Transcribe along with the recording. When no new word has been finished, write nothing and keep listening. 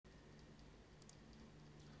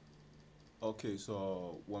Okay,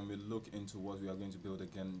 so when we look into what we are going to build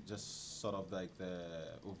again, just sort of like the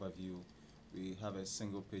overview, we have a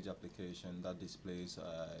single page application that displays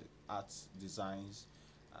art designs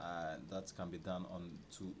that can be done on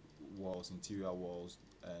two walls, interior walls,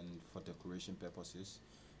 and for decoration purposes.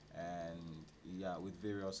 And yeah, with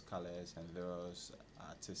various colors and various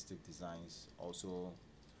artistic designs. Also,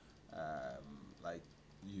 like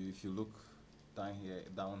if you look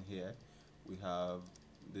down here, we have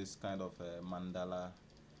this kind of mandala,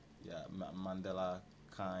 yeah, mandala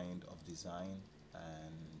kind of design,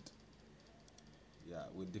 and yeah,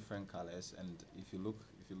 with different colors. And if you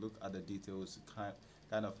look at the details,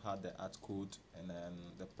 kind of had the art code, and then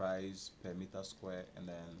the price per meter square, and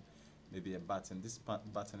then maybe a button. This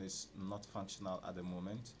button is not functional at the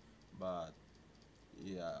moment, but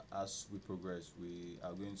yeah, as we progress, we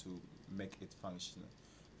are going to make it function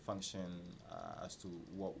as to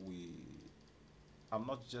what we I'm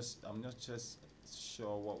not just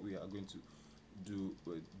sure what we are going to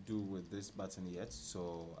do with this button yet,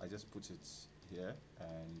 so I just put it here,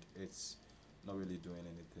 and it's not really doing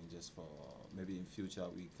anything. Just for maybe in future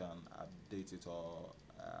we can update it, or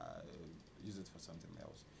use it for something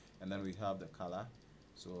else. And then we have the color.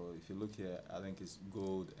 So if you look here, I think it's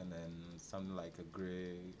gold and then something like a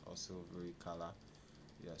gray or silvery color.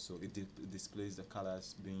 Yeah, so it displays the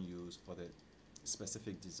colors being used for the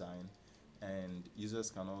specific design, and users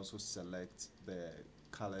can also select the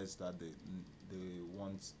colors that they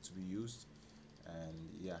want to be used. And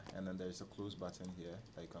yeah, and then there's a close button here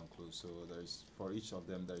that you can close. So there's, for each of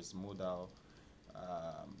them, there's modal,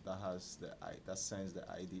 that has that sends the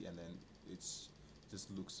ID, and then it's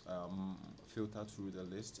just looks filter through the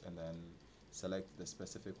list, and then select the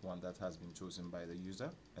specific one that has been chosen by the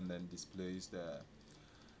user, and then displays the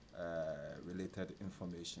related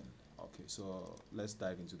information. Okay, so let's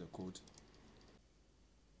dive into the code.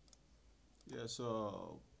 Yeah,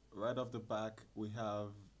 so right off the back, we have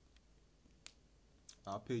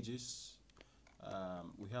our pages.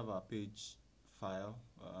 We have our page file,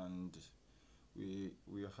 and we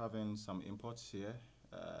are having some imports here.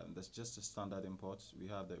 That's just a standard import. We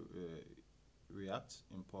have the React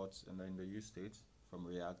imports, and then the use state from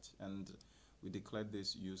React, and we declared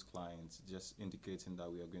this use client, just indicating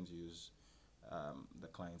that we are going to use the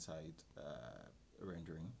client side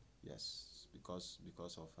rendering. Yes, because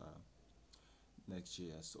of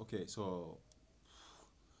Nextjs. Okay, so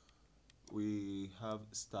we have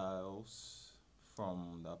styles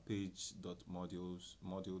from the page.modules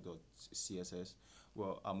module.css.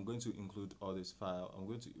 Well, I'm going to include all this file. I'm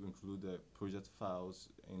going to include the project files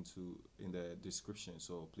in the description.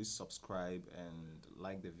 So please subscribe and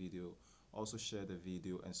like the video. Also share the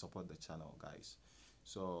video and support the channel, guys.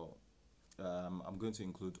 So I'm going to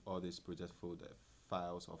include all these project folder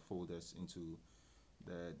files or folders into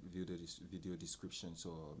the video description.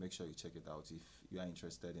 So make sure you check it out if you are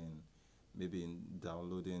interested in maybe in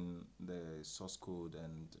downloading the source code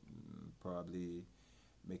and probably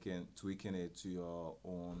tweaking it to your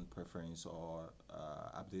own preference, or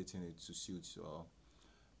updating it to suit your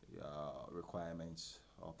requirements.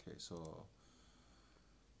 Okay, so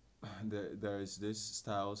there is this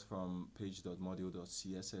styles from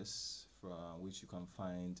page.module.css, from which you can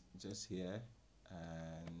find just here.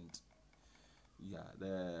 And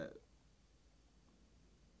yeah,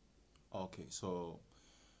 okay, so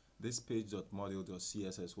this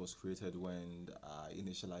page.module.css was created when I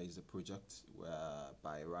initialized the project,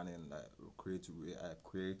 by running create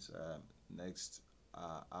next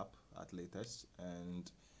app at latest,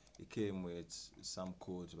 and it came with some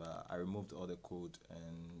code, but I removed all the code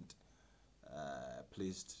and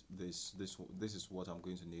placed this is what I'm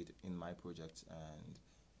going to need in my project, and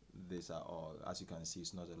these are all. As you can see,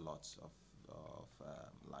 it's not a lot of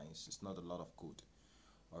lines, it's not a lot of code.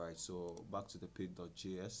 Alright, so back to the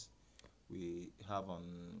page.js. We have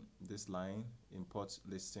on this line, import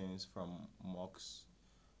listings from mocks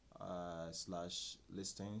slash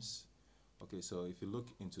listings. Okay, so if you look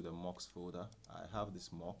into the mocks folder, I have this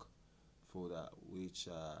mock folder, which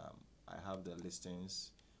I have the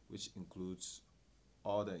listings, which includes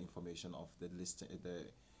all the information of the listing, the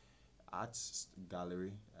arts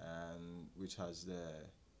gallery, and which has the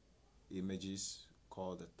images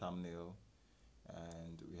called the thumbnail,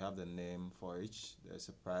 and we have the name for each. There's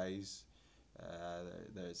a price,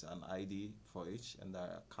 there's an ID for each, and there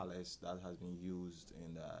are colors that has been used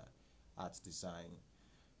in the art design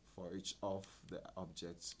for each of the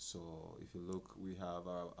objects. So if you look, we have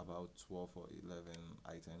about 12 or 11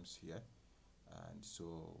 items here, and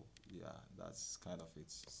so yeah, that's kind of it.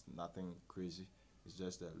 It's nothing crazy, it's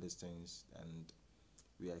just the listings, and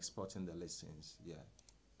we are exporting the listings. Yeah,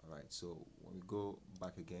 all Right, so when we go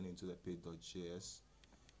back again into the page.js,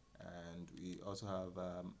 and we also have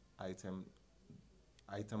item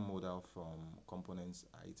modal from components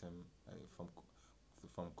item from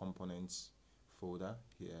components folder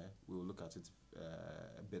here. We will look at it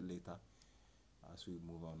a bit later as we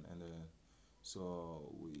move on. And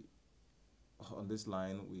so we on this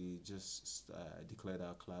line we just declared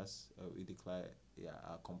our class. We declare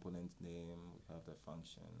our component name. We have the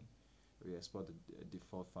function. We export the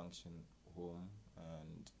default function home,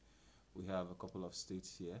 and we have a couple of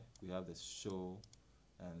states here. We have the show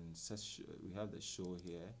and we have the show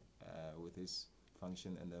here with this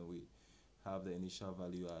function, and then we have the initial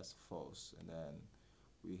value as false, and then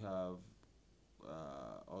we have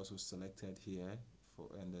also selected here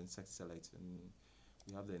for, and then set select, and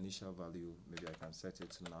we have the initial value. Maybe I can set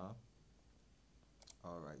it now.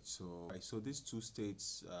 Alright, so these two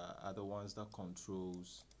states are the ones that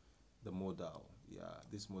controls the modal.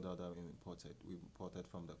 This modal that we imported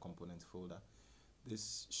from the component folder.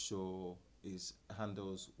 This show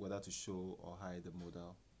handles whether to show or hide the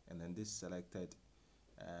modal, and then this selected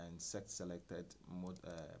and set selected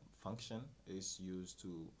function is used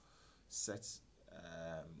to set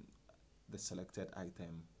the selected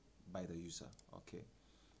item by the user. Okay,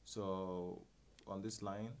 so on this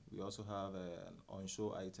line we also have an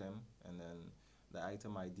onShow item, and then the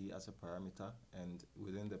item ID as a parameter, and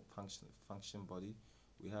within the function body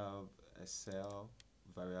we have a cell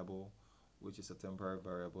variable, which is a temporary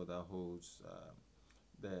variable that holds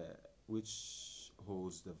the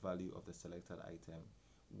value of the selected item,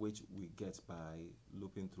 which we get by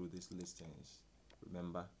looping through these listings.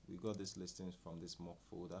 Remember, we got these listings from this mock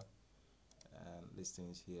folder, and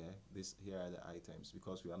listings here. Here are the items,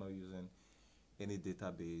 because we are not using any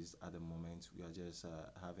database at the moment. We are just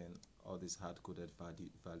having all these hard-coded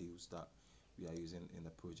values that we are using in the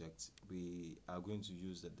project. We are going to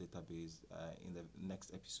use the database in the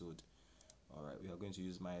next episode. Alright, we are going to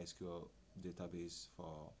use MySQL database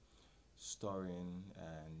for storing,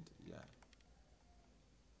 and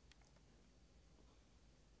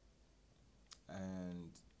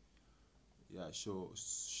sure.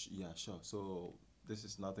 So this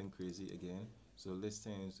is nothing crazy again. So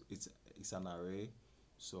listings, it's an array,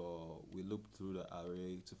 so we loop through the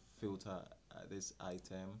array to filter this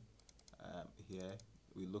item. Here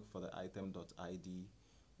we look for the item.id,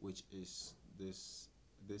 which is this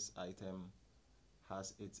item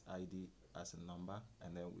has its ID as a number,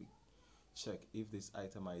 and then we check if this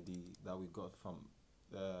item ID that we got from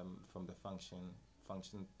the function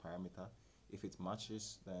parameter, if it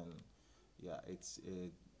matches, then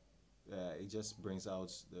it just brings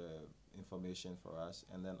out the information for us.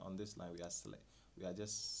 And then on this line we are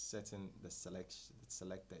just setting the selected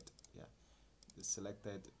state.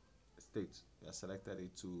 We are selected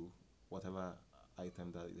it to whatever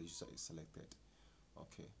item that the user is selected.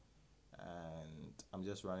 Okay, and I'm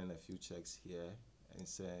just running a few checks here and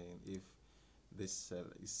saying if this cell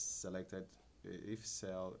is selected, if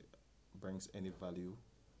cell brings any value,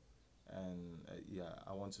 and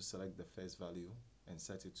I want to select the first value and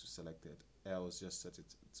set it to selected, else just set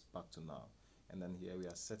it back to now. And then here we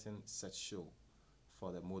are setting set show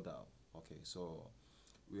for the modal. Okay, so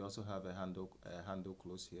we also have a handle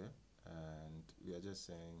close here, and we are just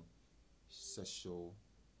saying set show.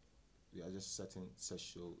 We are just setting set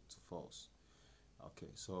show to false.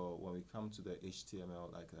 Okay, so when we come to the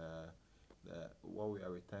HTML, like what we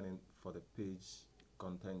are returning for the page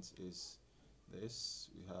content is this.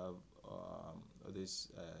 We have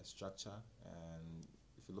this structure, and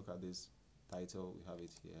if you look at this title, we have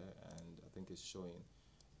it here, and I think it's showing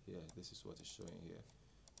here. This is what it's showing here.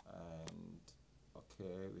 And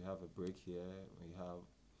okay, we have a break here. We have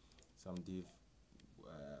some div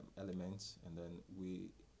elements, and then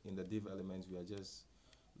in the div elements we are just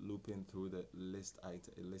looping through the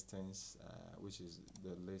listings, which is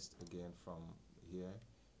the list again from here,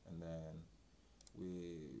 and then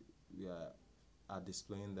we are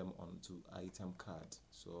displaying them onto item card.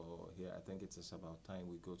 So here I think it is about time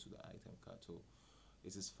we go to the item card. So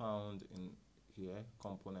it is found in here,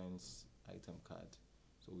 components, item card.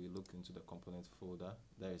 So we look into the component folder.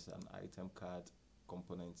 There is an item card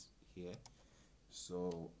component here.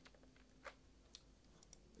 So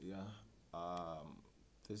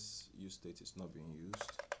this use state is not being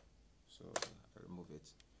used, so I remove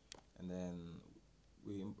it. And then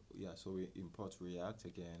we import React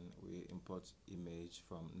again. We import image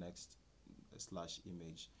from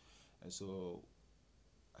next/image, and so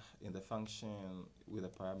in the function with the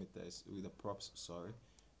parameters, with the props,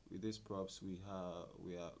 with these props we are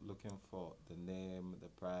looking for the name, the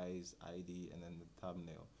price, ID, and then the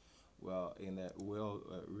thumbnail. Well, in a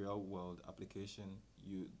real world application,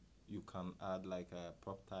 you you can add like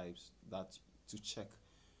prop types that to check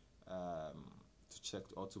um,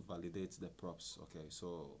 or to validate the props. Okay,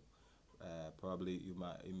 so probably you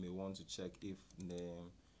may want to check if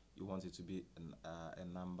name you want it to be a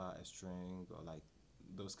number, a string, or like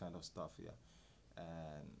those kind of stuff. Yeah,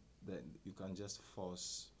 and then you can just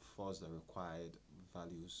force the required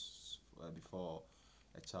values before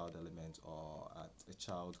a child element or a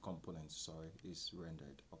child component, sorry, is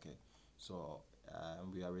rendered. Okay, so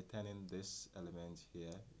we are returning this element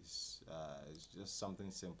here. It's just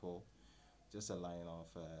something simple, just a line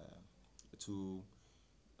of two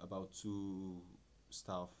about two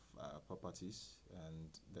staff properties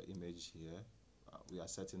and the image here. We are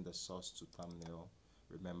setting the source to thumbnail,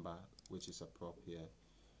 remember, which is a prop here,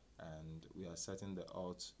 and we are setting the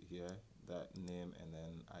alt here, the name and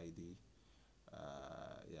then ID.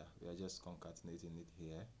 Yeah, we are just concatenating it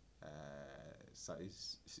here. So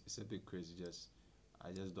it's a bit crazy. Just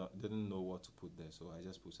I just didn't know what to put there, so I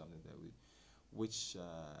just put something there with which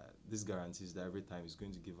this guarantees that every time it's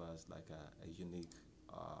going to give us like a unique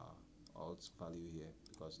alt value here,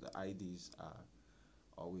 because the IDs are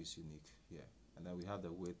always unique here. And then we have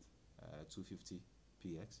the width 250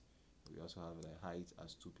 px. We also have the height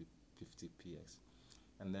as 250 px.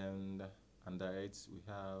 And then under it we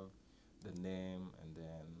have the name, and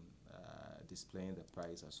then displaying the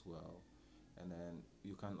price as well. And then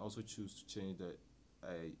you can also choose to change the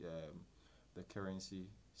currency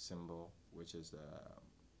symbol, which is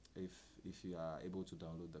if you are able to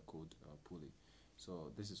download the code fully.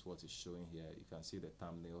 So this is what is showing here. You can see the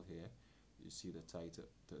thumbnail here, you see the title,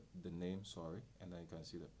 the name, sorry, and then you can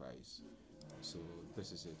see the price. So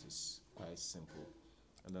this is it. It's quite simple.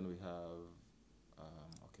 And then we have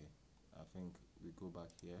okay, I think we go back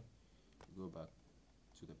here, we go back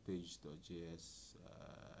to the page.js.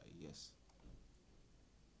 Yes,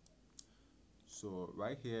 so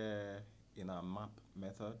right here in our map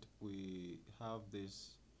method we have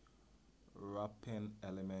this wrapping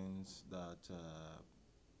elements that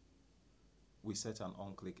we set an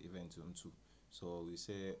on-click event onto. So we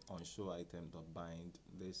say on show item dot bind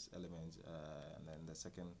this element, and then the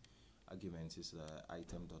second argument is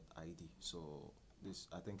item dot id. So this,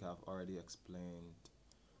 I think I've already explained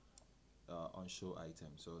on show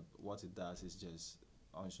item. So what it does is just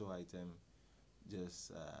on show item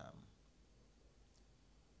just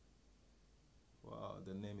well,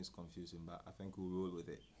 the name is confusing, but I think we'll roll with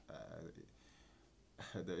it.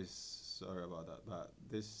 There is, sorry about that, but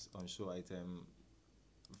this on show item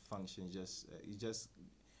function just it just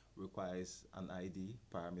requires an ID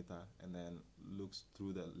parameter, and then looks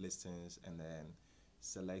through the listings and then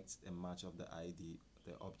selects a match of the ID,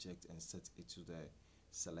 the object, and set it to the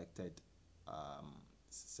selected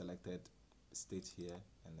selected state here,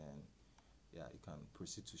 and then yeah, you can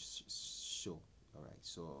proceed to show. All right,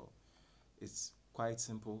 so it's quite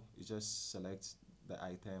simple. You just select the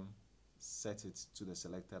item, set it to the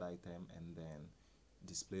selected item, and then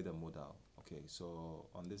display the modal. Okay, so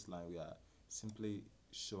on this line we are simply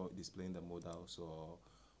displaying the modal. So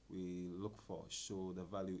we look for show the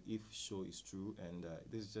value if show is true, and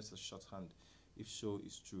this is just a shorthand. If show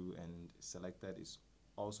is true and selected is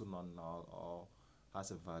also not null or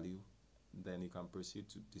has a value, then you can proceed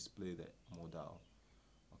to display the modal.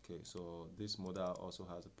 Okay, so this modal also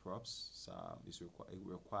has a props. So it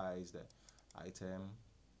requires the item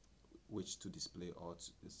which to display, or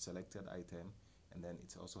the selected item, and then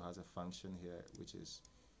it also has a function here which is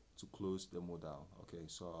to close the modal. Okay,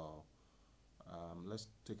 so let's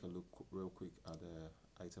take a look real quick at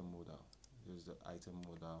the item modal. Here's the item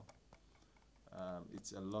modal.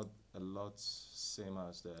 It's a lot same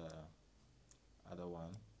as the other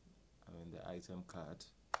one, I mean the item card,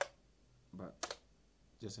 but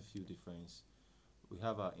just a few difference. We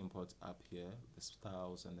have our import app here, the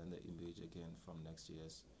styles, and then the image again from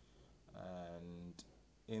Nextjs. And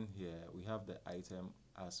in here we have the item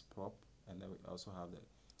as prop, and then we also have the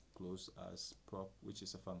close as prop, which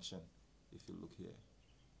is a function. If you look here,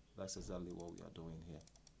 that's exactly what we are doing here.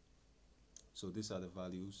 So these are the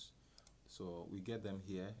values, so we get them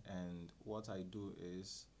here, and what I do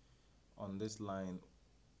is on this line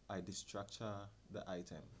I destructure the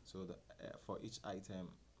item. So the for each item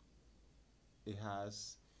it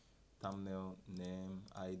has thumbnail, name,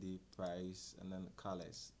 ID, price, and then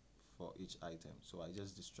colors for each item. So I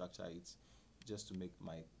just destructure it just to make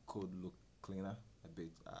my code look cleaner a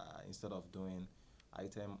bit, instead of doing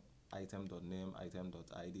item.name,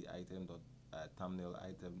 item.id, item.thumbnail,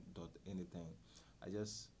 item.anything. I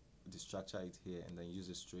just destructure it here and then use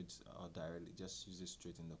it straight, or directly just use it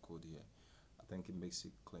straight in the code here. I think it makes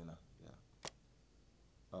it cleaner.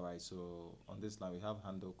 Yeah. All right, so on this line we have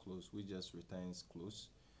handle close, which just returns close,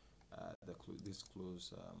 this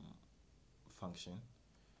close function,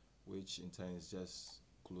 which in turn is just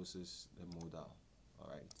closes the modal. All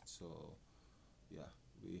right, so yeah,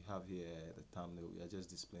 we have here the thumbnail. We are just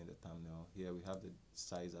displaying the thumbnail. Here we have the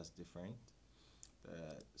size as different.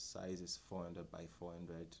 The size is 400 by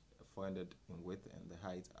 400, 400 in width, and the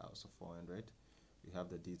height also 400. We have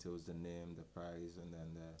the details, the name, the price, and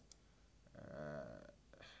then the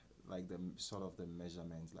like the sort of the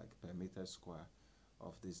measurements, like per meter square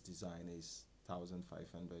of this design is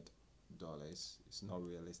 $1,500. It's not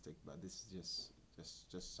realistic, but this is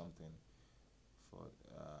just something for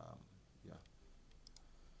yeah.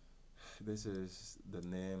 This is the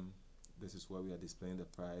name. This is where we are displaying the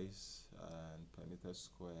price and per meter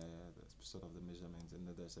square, the sort of the measurements, and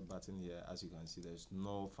then there's a button here. As you can see, there's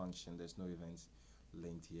no function, there's no event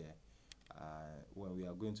linked here. When we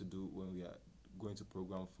are going to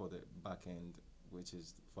program for the backend, which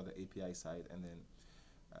is for the API side, and then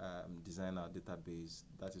design our database,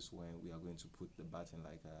 that is when we are going to put the button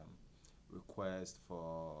like request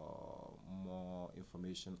for more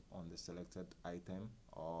information on the selected item,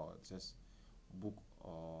 or just book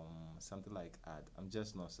something like ad. I'm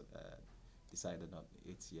just not decided on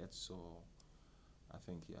it yet, so I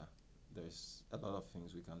think yeah, there's a lot of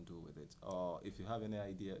things we can do with it. Or if you have any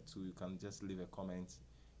idea too, you can just leave a comment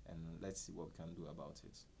and let's see what we can do about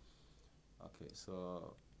it. Okay,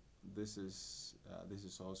 so this is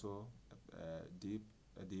also a div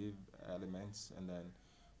elements, and then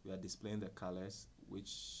we are displaying the colors,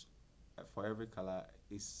 which for every color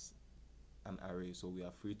is an array, so we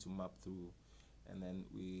are free to map through. And then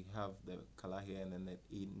we have the color here, and then the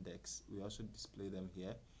index, we also display them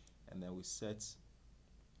here, and then we set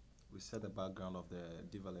the background of the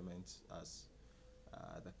div element as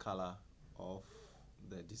the color of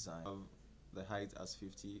the design, of the height as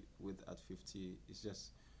 50, width at 50. It's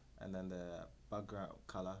just, and then the background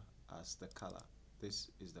color as the color. This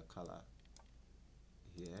is the color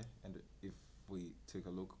here. And if we take a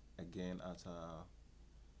look again at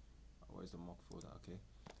where's the mock folder? Okay,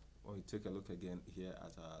 when we take a look again here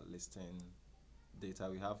at our listing data,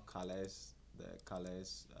 we have colors, the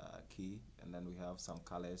colors key, and then we have some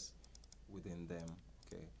colors within them.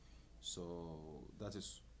 Okay, so that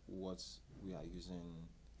is what we are using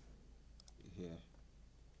here.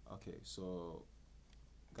 Okay, so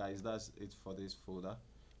guys, that's it for this folder.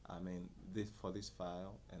 I mean, this for this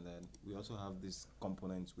file. And then we also have this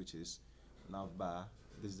component, which is navbar.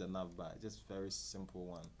 This is the navbar, just very simple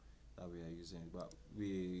one that we are using, but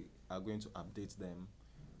we are going to update them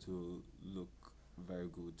to look very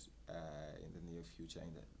good in the near future,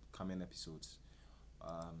 in the coming episodes.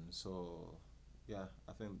 So yeah,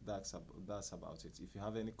 I think that's about it. If you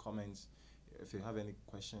have any comments, if you have any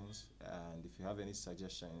questions, and if you have any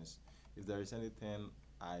suggestions, if there is anything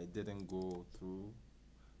I didn't go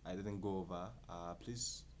over,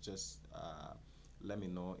 please just let me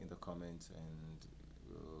know in the comments, and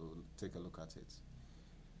we'll take a look at it.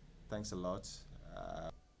 Thanks a lot.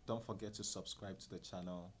 Don't forget to subscribe to the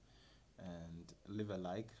channel and leave a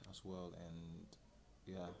like as well, and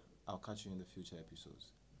yeah, I'll catch you in the future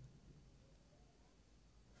episodes.